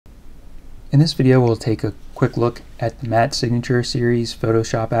In this video, we'll take a quick look at the Matte Signature Series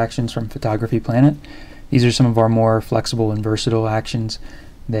Photoshop actions from Photography.net. These are some of our more flexible and versatile actions.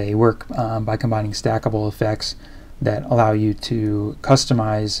 They work by combining stackable effects that allow you to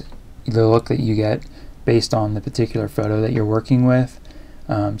customize the look that you get based on the particular photo that you're working with.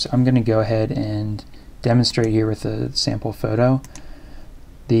 So I'm going to go ahead and demonstrate here with a sample photo.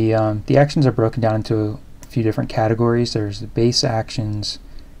 The actions are broken down into a few different categories. There's the base actions,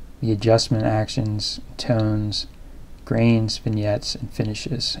 the adjustment actions, tones, grains, vignettes, and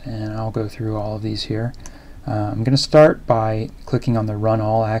finishes. And I'll go through all of these here. I'm going to start by clicking on the Run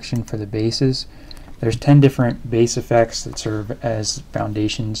All action for the bases. There's 10 different base effects that serve as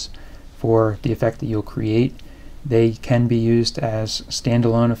foundations for the effect that you'll create. They can be used as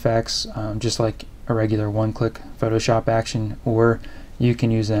standalone effects, just like a regular one-click Photoshop action, or you can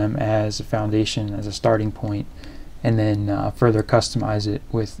use them as a foundation, as a starting point, and then further customize it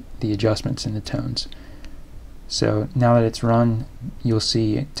with the adjustments and the tones. So now that it's run, you'll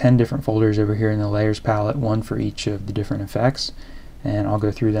see 10 different folders over here in the layers palette, one for each of the different effects, and I'll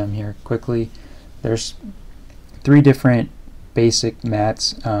go through them here quickly. There's 3 different basic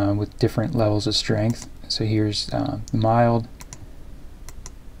mattes with different levels of strength. So here's the mild,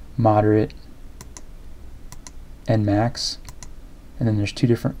 moderate, and max. And then there's 2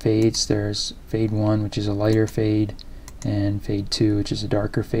 different fades. There's fade 1, which is a lighter fade, and fade 2, which is a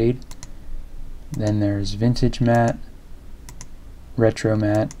darker fade. Then there's vintage matte, retro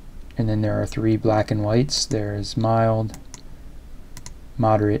matte, and then there are 3 black and whites. There's mild,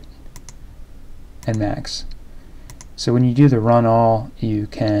 moderate, and max. So when you do the run all, you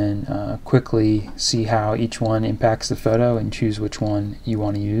can quickly see how each one impacts the photo and choose which one you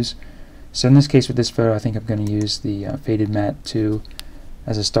want to use. So in this case, with this photo, I think I'm going to use the faded matte 2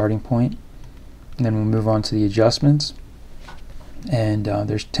 as a starting point. And then we'll move on to the adjustments. And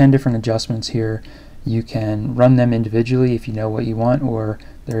there's 10 different adjustments here. You can run them individually if you know what you want, or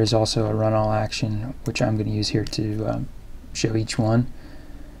there is also a run all action, which I'm going to use here to show each one.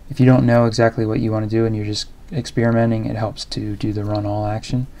 If you don't know exactly what you want to do and you're just experimenting, it helps to do the run all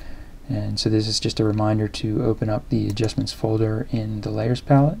action. And so this is just a reminder to open up the adjustments folder in the layers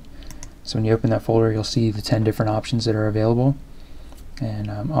palette. So when you open that folder, you'll see the 10 different options that are available, and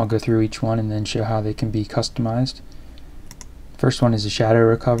I'll go through each one and then show how they can be customized. First one is a shadow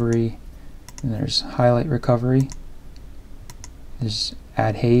recovery, and there's highlight recovery, there's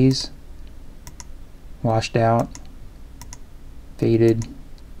add haze, washed out, faded,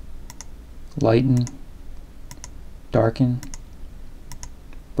 lighten, darken,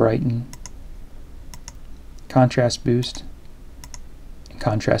 brighten, contrast boost, and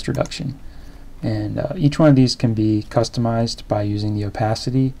contrast reduction. And each one of these can be customized by using the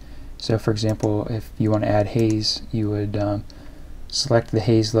opacity. So for example, if you want to add haze, you would select the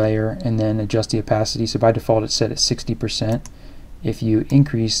haze layer and then adjust the opacity. So by default it's set at 60%. If you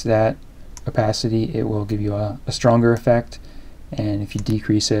increase that opacity, it will give you a stronger effect, and if you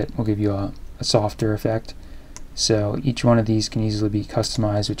decrease it, it will give you a softer effect. So each one of these can easily be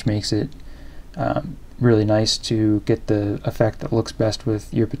customized, which makes it really nice to get the effect that looks best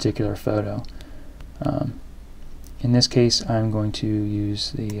with your particular photo. In this case, I'm going to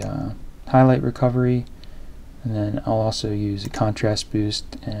use the highlight recovery, and then I'll also use a contrast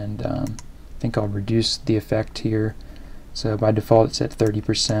boost, and I think I'll reduce the effect here. So by default it's at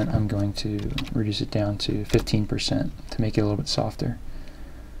 30%. I'm going to reduce it down to 15% to make it a little bit softer.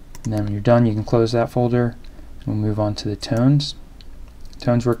 And then when you're done, you can close that folder. We'll move on to the tones.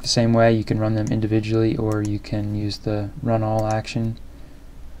 Tones work the same way. You can run them individually, or you can use the run all action.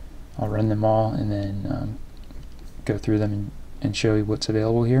 I'll run them all and then go through them and show you what's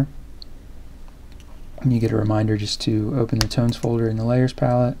available here. And you get a reminder just to open the tones folder in the layers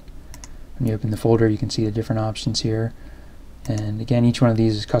palette. When you open the folder, you can see the different options here. And again, each one of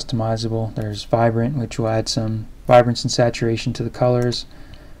these is customizable. There's vibrant, which will add some vibrance and saturation to the colors.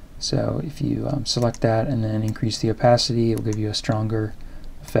 So if you select that and then increase the opacity, it will give you a stronger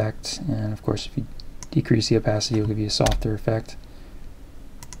effect. And of course, if you decrease the opacity, it will give you a softer effect.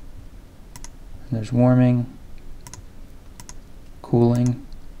 And there's warming, cooling,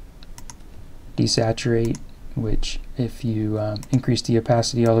 desaturate, which if you increase the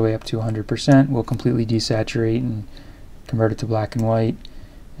opacity all the way up to 100%, will completely desaturate and convert it to black and white.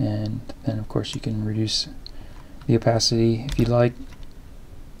 And then of course you can reduce the opacity if you'd like.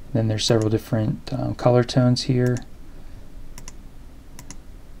 Then there's several different color tones here,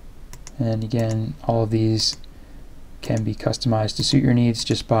 and again, all of these can be customized to suit your needs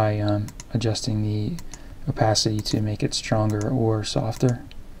just by adjusting the opacity to make it stronger or softer.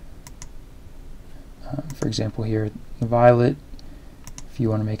 For example, here the violet, if you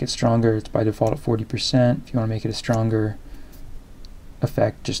want to make it stronger, it's by default at 40%. If you want to make it a stronger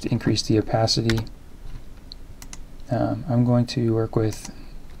effect, just increase the opacity. I'm going to work with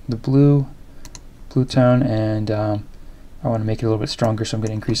the blue tone, and I want to make it a little bit stronger, so I'm going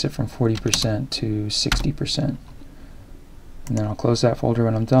to increase it from 40% to 60%. And then I'll close that folder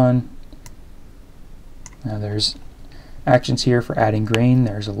when I'm done. Now there's actions here for adding grain.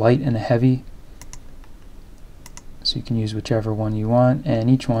 There's a light and a heavy, so you can use whichever one you want, and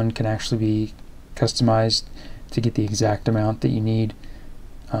each one can actually be customized to get the exact amount that you need.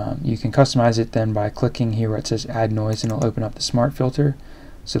 You can customize it then by clicking here where it says add noise, and it'll open up the smart filter.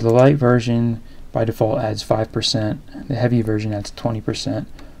 So the light version by default adds 5%, the heavy version adds 20%.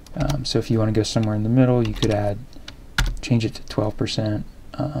 So if you want to go somewhere in the middle, you could change it to 12%,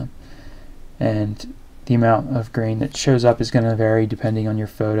 and the amount of grain that shows up is going to vary depending on your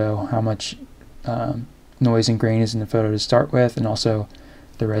photo, how much noise and grain is in the photo to start with, and also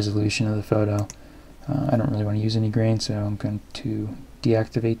the resolution of the photo. I don't really want to use any grain, so I'm going to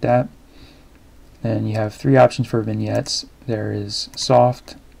deactivate that. Then you have 3 options for vignettes. There is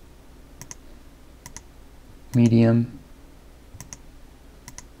soft, medium,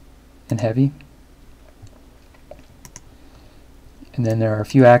 and heavy. And then there are a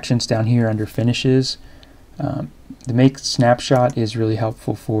few actions down here under finishes. The make snapshot is really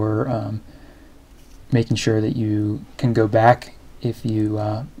helpful for making sure that you can go back if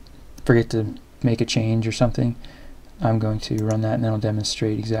you forget to make a change or something. I'm going to run that, and then I'll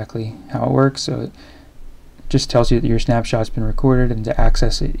demonstrate exactly how it works. So it just tells you that your snapshot's been recorded, and to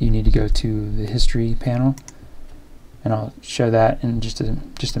access it you need to go to the history panel, and I'll show that in just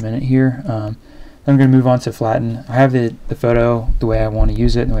a minute here. Then I'm going to move on to flatten. I have the photo the way I want to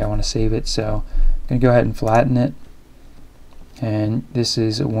use it and the way I want to save it, so I'm going to go ahead and flatten it. And this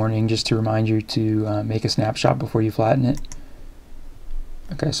is a warning just to remind you to make a snapshot before you flatten it.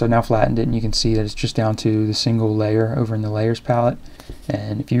 Okay, so now flattened it, and you can see that it's just down to the single layer over in the layers palette.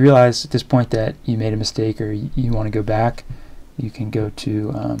 And if you realize at this point that you made a mistake or you want to go back, you can go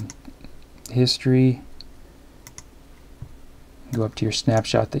to history, go up to your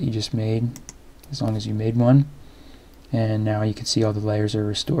snapshot that you just made, as long as you made one, and now you can see all the layers are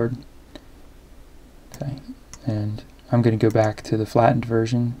restored. Okay, and I'm going to go back to the flattened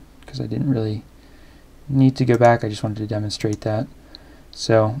version because I didn't really need to go back, I just wanted to demonstrate that.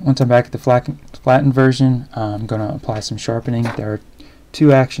 So once I'm back at the flattened version, I'm going to apply some sharpening. There are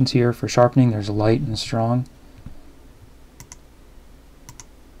 2 actions here for sharpening. There's a light and a strong.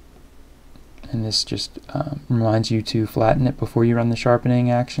 And this just reminds you to flatten it before you run the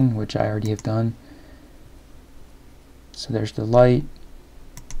sharpening action, which I already have done. So there's the light,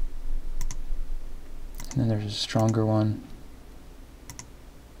 and then there's a stronger one.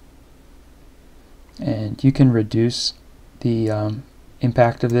 And you can reduce the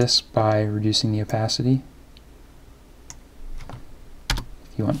impact of this by reducing the opacity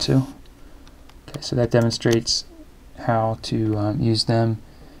if you want to. Okay, so that demonstrates how to use them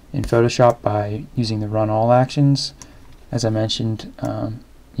in Photoshop by using the run all actions. As I mentioned,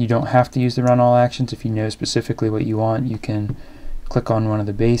 you don't have to use the run all actions. If you know specifically what you want, you can click on one of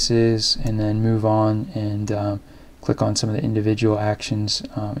the bases and then move on and click on some of the individual actions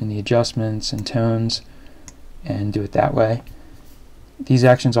in the adjustments and tones and do it that way. These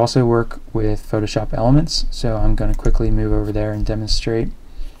actions also work with Photoshop Elements, so I'm going to quickly move over there and demonstrate.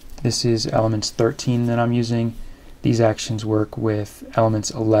 This is Elements 13 that I'm using. These actions work with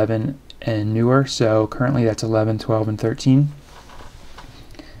Elements 11 and newer, so currently that's 11, 12, and 13.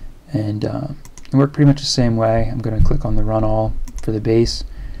 And they work pretty much the same way. I'm going to click on the Run All for the base.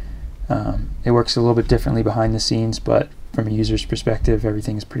 It works a little bit differently behind the scenes, but from a user's perspective,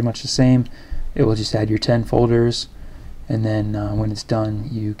 everything is pretty much the same. It will just add your 10 folders, and then when it's done,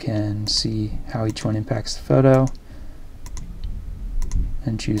 you can see how each one impacts the photo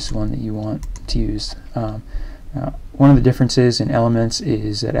and choose the one that you want to use. Now, one of the differences in Elements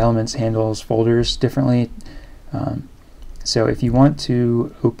is that Elements handles folders differently. So if you want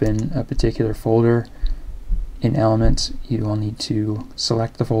to open a particular folder in Elements, you will need to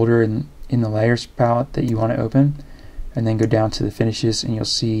select the folder in the Layers palette that you want to open, and then go down to the Finishes, and you'll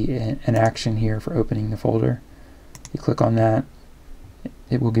see an action here for opening the folder. You click on that,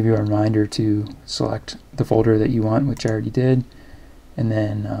 it will give you a reminder to select the folder that you want, which I already did, and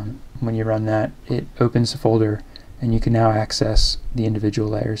then when you run that, it opens the folder and you can now access the individual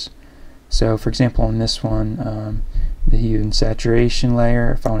layers. So for example, on this one, the hue and saturation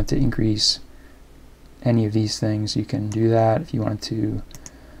layer, if I wanted to increase any of these things, you can do that. If you wanted to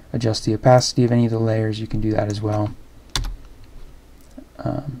adjust the opacity of any of the layers, you can do that as well.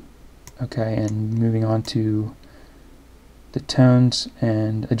 Okay, and moving on to the tones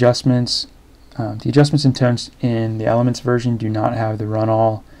and adjustments. The adjustments and tones in the Elements version do not have the run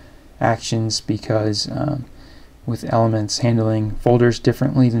all actions because with Elements handling folders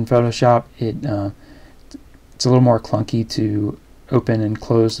differently than Photoshop, it's a little more clunky to open and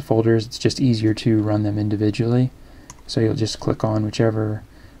close the folders. It's just easier to run them individually. So you'll just click on whichever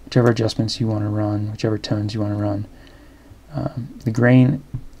adjustments you want to run, whichever tones you want to run. The grain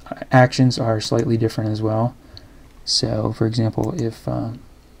actions are slightly different as well. So for example, if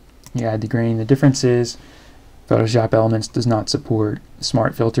you add the grain, the difference is Photoshop Elements does not support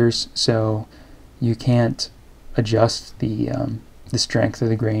smart filters, so you can't adjust the strength of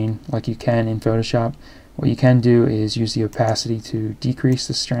the grain like you can in Photoshop. What you can do is use the opacity to decrease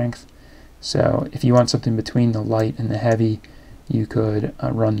the strength. So if you want something between the light and the heavy, you could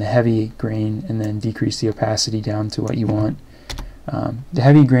run the heavy grain and then decrease the opacity down to what you want. The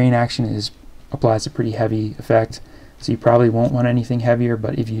heavy grain action applies a pretty heavy effect, so you probably won't want anything heavier,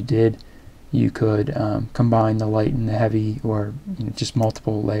 but if you did, you could combine the light and the heavy, or just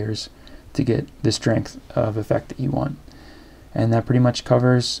multiple layers to get the strength of effect that you want. And that pretty much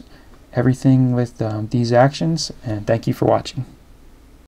covers everything with these actions, and thank you for watching.